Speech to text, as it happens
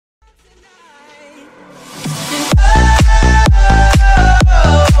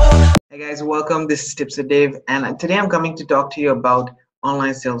Guys, welcome. This is TipsWithDav, and today I'm coming to talk to you about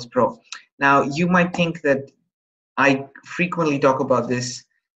Online Sales Pro. Now, you might think that I frequently talk about this,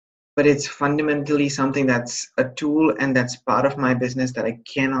 but it's fundamentally something that's a tool and that's part of my business that I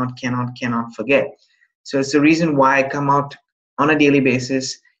cannot forget. So it's the reason why I come out on a daily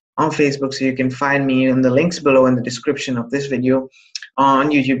basis on Facebook. So you can find me in the links below in the description of this video. On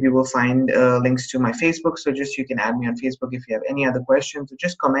YouTube, you will find links to my Facebook. So just you can add me on Facebook if you have any other questions. So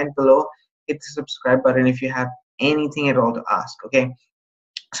just comment below, hit the subscribe button if you have anything at all to ask. Okay.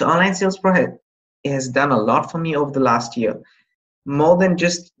 So Online Sales Pro has done a lot for me over the last year. More than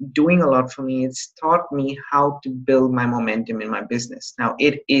just doing a lot for me, it's taught me how to build my momentum in my business. Now,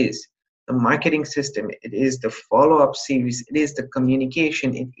 it is the marketing system, it is the follow-up series, it is the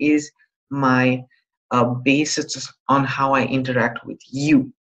communication, it is my basis on how I interact with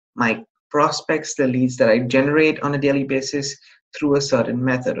you, my prospects, the leads that I generate on a daily basis through a certain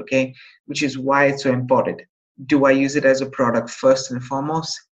method, okay, which is why it's so important. Do I use it as a product first and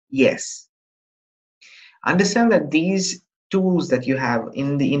foremost? Yes. Understand that these tools that you have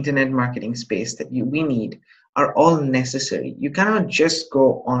in the internet marketing space that we need are all necessary. You cannot just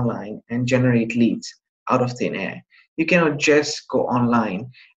go online and generate leads out of thin air. You cannot just go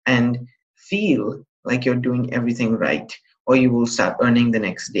online and feel like you're doing everything right, or you will start earning the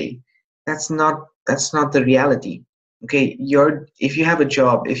next day. That's not the reality. Okay, if you have a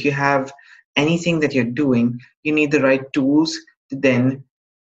job, if you have anything that you're doing, you need the right tools to then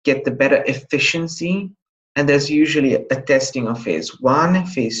get the better efficiency. And there's usually a testing of phase 1,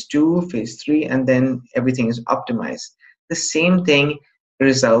 phase 2, phase 3, and then everything is optimized. The same thing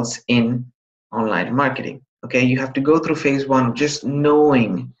results in online marketing. Okay, you have to go through phase 1, just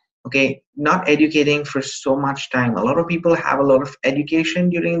knowing, okay, not educating for so much time. A lot of people have a lot of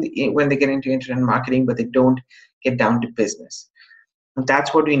education when they get into internet marketing, but they don't get down to business. And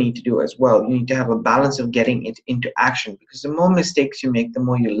that's what we need to do as well. You need to have a balance of getting it into action, because the more mistakes you make, the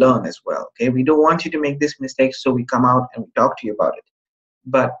more you learn as well. Okay, we don't want you to make this mistake, so we come out and we talk to you about it.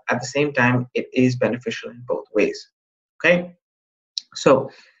 But at the same time, it is beneficial in both ways. Okay, so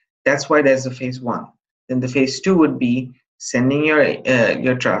that's why there's the phase 1. Then the phase 2 would be sending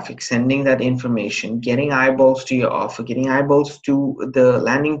your traffic, sending that information, getting eyeballs to your offer, getting eyeballs to the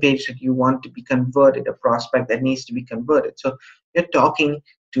landing page that you want to be converted, a prospect that needs to be converted. So you're talking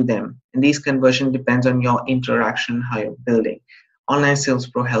to them, and these conversion depends on your interaction, how you're building. Online Sales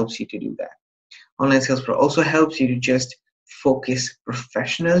Pro helps you to do that. Online Sales Pro also helps you to just focus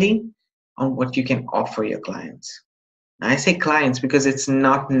professionally on what you can offer your clients. I say clients because it's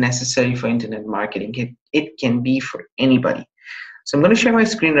not necessary for internet marketing. It can be for anybody. So I'm going to share my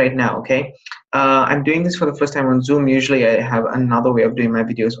screen right now, okay? I'm doing this for the first time on Zoom. Usually I have another way of doing my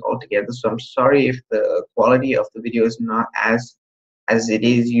videos altogether, so I'm sorry if the quality of the video is not as it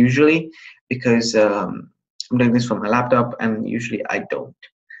is usually, because I'm doing this from my laptop and usually I don't.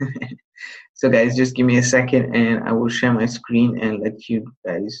 So guys, just give me a second and I will share my screen and let you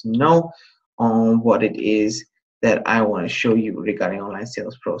guys know on what it is that I want to show you regarding Online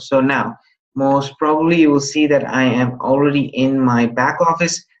Sales Pro. So now, most probably you will see that I am already in my back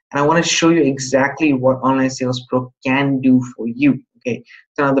office, and I want to show you exactly what Online Sales Pro can do for you. Okay,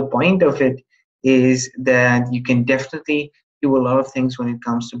 so now the point of it is that you can definitely do a lot of things when it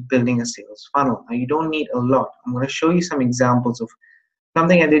comes to building a sales funnel. Now you don't need a lot. I'm going to show you some examples of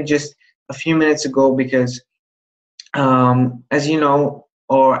something I did just a few minutes ago, because as you know,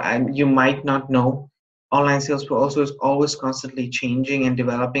 or you might not know, Online Sales Pro also is always constantly changing and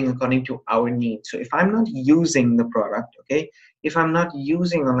developing according to our needs. So if I'm not using the product, okay, if I'm not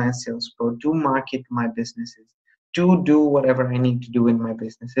using Online Sales Pro to market my businesses, to do whatever I need to do in my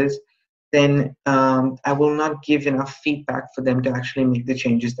businesses, then I will not give enough feedback for them to actually make the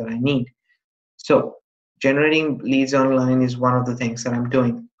changes that I need. So generating leads online is one of the things that I'm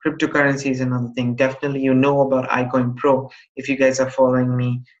doing. Cryptocurrency is another thing. Definitely you know about iCoin Pro. If you guys are following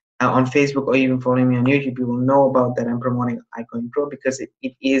me on Facebook or even following me on YouTube, you will know about that. I'm promoting iCoin Pro because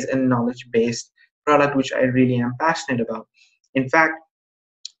it is a knowledge-based product which I really am passionate about. In fact,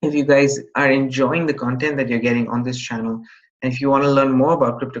 if you guys are enjoying the content that you're getting on this channel, and if you want to learn more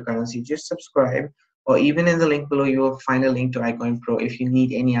about cryptocurrency, just subscribe, or even in the link below you will find a link to iCoin Pro. If you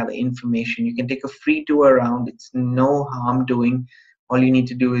need any other information, you can take a free tour around. It's no harm doing. All you need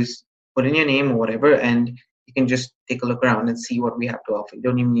to do is put in your name or whatever, and you can just take a look around and see what we have to offer. You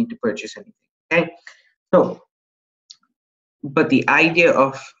don't even need to purchase anything. Okay, so but the idea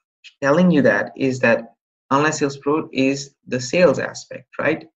of telling you that is that Online Sales Pro is the sales aspect,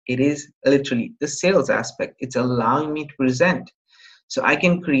 right? It is literally the sales aspect. It's allowing me to present. So I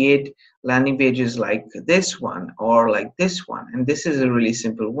can create landing pages like this one or like this one, and this is a really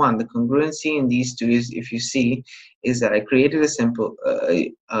simple one. The congruency in these two is, if you see, is that I created a simple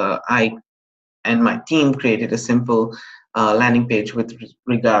I and my team created a simple landing page with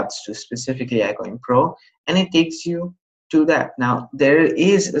regards to specifically iCoin Pro, and it takes you to that. Now, there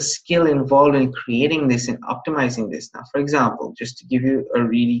is a skill involved in creating this and optimizing this. Now, for example, just to give you a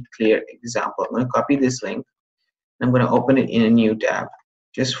really clear example, I'm going to copy this link. I'm going to open it in a new tab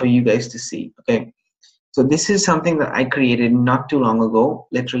just for you guys to see. Okay, so this is something that I created not too long ago,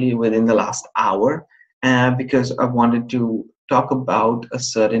 literally within the last hour, because I wanted to talk about a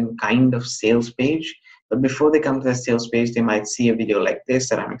certain kind of sales page. But before they come to the sales page, they might see a video like this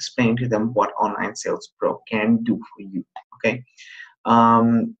that I'm explaining to them what Online Sales Pro can do for you. Okay,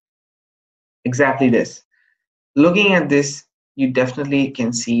 exactly this. Looking at this, you definitely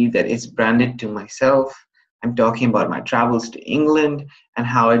can see that it's branded to myself. I'm talking about my travels to England and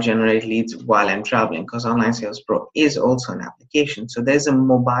how I generate leads while I'm traveling, because Online Sales Pro is also an application. So there's a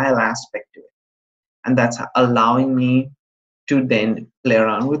mobile aspect to it. And that's allowing me to then play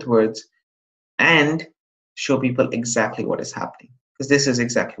around with words and show people exactly what is happening, because this is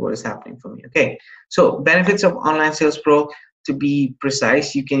exactly what is happening for me. Okay, so benefits of Online Sales Pro. To be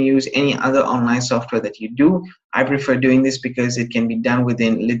precise, you can use any other online software that you do. I prefer doing this because it can be done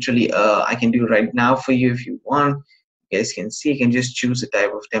within literally I can do right now for you if you want. You guys can see, I can just choose the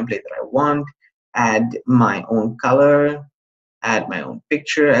type of template that I want, add my own color, add my own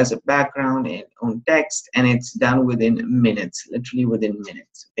picture as a background and own text, and it's done within minutes, literally within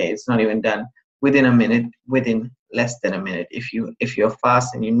minutes. Okay, it's not even done within a minute, within less than a minute if you're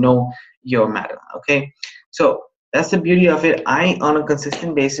fast and you know your matter. Okay, so that's the beauty of it. I, on a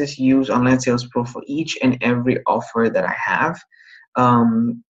consistent basis, use Online Sales Pro for each and every offer that I have.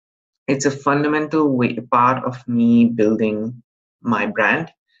 It's a fundamental part of me building my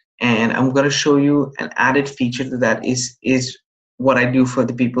brand, and I'm going to show you an added feature to that is what I do for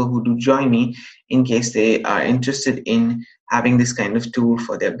the people who do join me, in case they are interested in having this kind of tool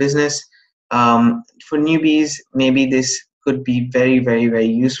for their business. For newbies, maybe this could be very, very, very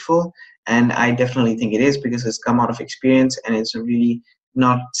useful, and I definitely think it is, because it's come out of experience, and it's really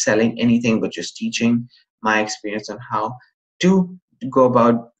not selling anything but just teaching my experience on how to go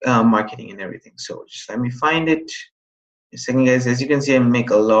about marketing and everything. So just let me find it. A second, guys. As you can see, I make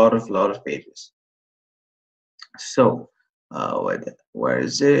a lot of pages. So where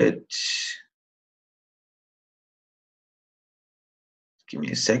is it? Give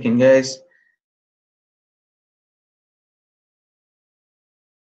me a second, guys.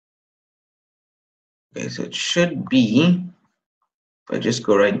 Okay, so it should be, if I just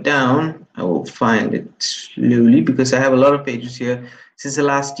go right down, I will find it slowly, because I have a lot of pages here since the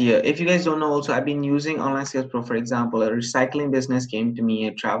last year. If you guys don't know, also I've been using Online Sales Pro. For example, a recycling business came to me,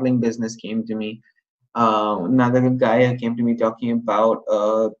 a traveling business came to me, another guy came to me talking about,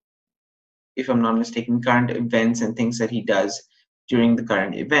 if I'm not mistaken, current events and things that he does during the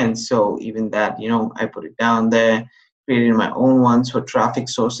current events. So even that, you know, I put it down there, created my own ones for traffic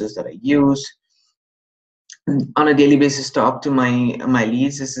sources that I use on a daily basis. Talk to my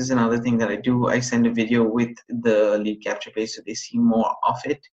leads. This is another thing that I do. I send a video with the lead capture page so they see more of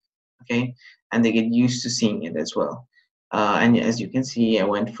it. Okay, and they get used to seeing it as well. And as you can see, I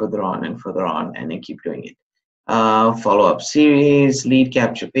went further on and further on, and I keep doing it. Follow-up series, lead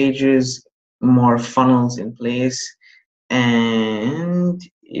capture pages, more funnels in place. And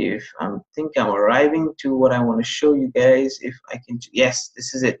if I think I'm arriving to what I want to show you guys, if I can, yes,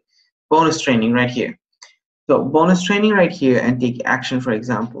 this is it. Bonus training right here. So bonus training right here and take action, for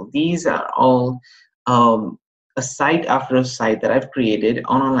example. These are all a site after a site that I've created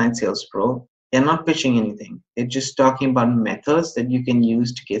on Online Sales Pro. They're not pitching anything. They're just talking about methods that you can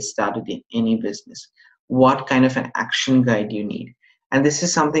use to get started in any business. What kind of an action guide you need. And this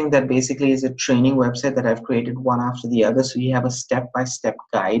is something that basically is a training website that I've created one after the other. So you have a step-by-step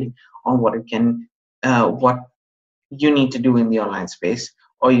guide on what it can, what you need to do in the online space,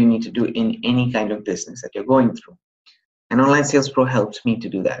 or you need to do in any kind of business that you're going through. And Online Sales Pro helps me to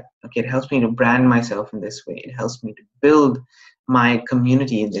do that. Okay, it helps me to brand myself in this way. It helps me to build my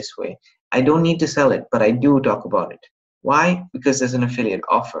community in this way. I don't need to sell it, but I do talk about it. Why? Because there's an affiliate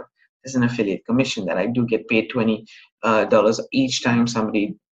offer. There's an affiliate commission that I do get paid $20 each time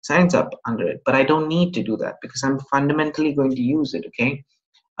somebody signs up under it. But I don't need to do that because I'm fundamentally going to use it. Okay,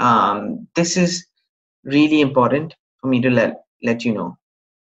 this is really important for me to let you know.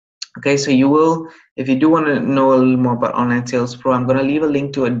 Okay, so you will, if you do want to know a little more about Online Sales Pro, I'm going to leave a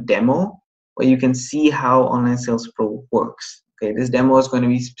link to a demo where you can see how Online Sales Pro works. Okay, this demo is going to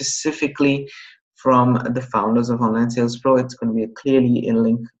be specifically from the founders of Online Sales Pro. It's going to be clearly a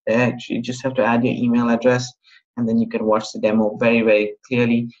link there. You just have to add your email address, and then you can watch the demo very, very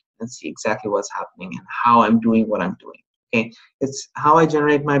clearly and see exactly what's happening and how I'm doing what I'm doing. Okay, it's how I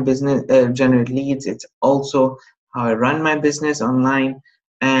generate my business, generate leads. It's also how I run my business online,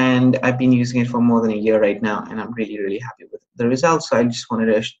 and I've been using it for more than a year right now, and I'm really, really happy with the results. So I just wanted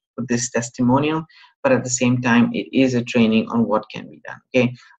to put this testimonial, but at the same time, it is a training on what can be done.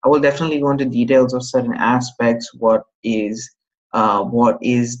 Okay, I will definitely go into details of certain aspects. What is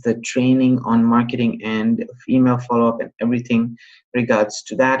the training on marketing and email follow-up and everything regards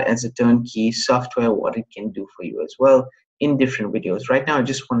to that as a turnkey software, what it can do for you as well in different videos. Right now, I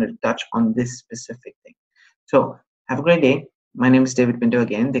just wanted to touch on this specific thing. So have a great day. My name is David Pinto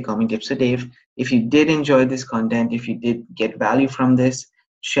again. They call me Tips with Dave. If you did enjoy this content, if you did get value from this,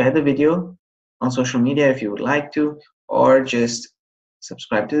 share the video on social media if you would like to, or just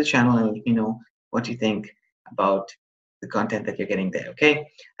subscribe to the channel and let me know what you think about the content that you're getting there. Okay,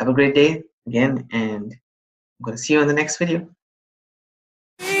 have a great day again, and I'm going to see you in the next video.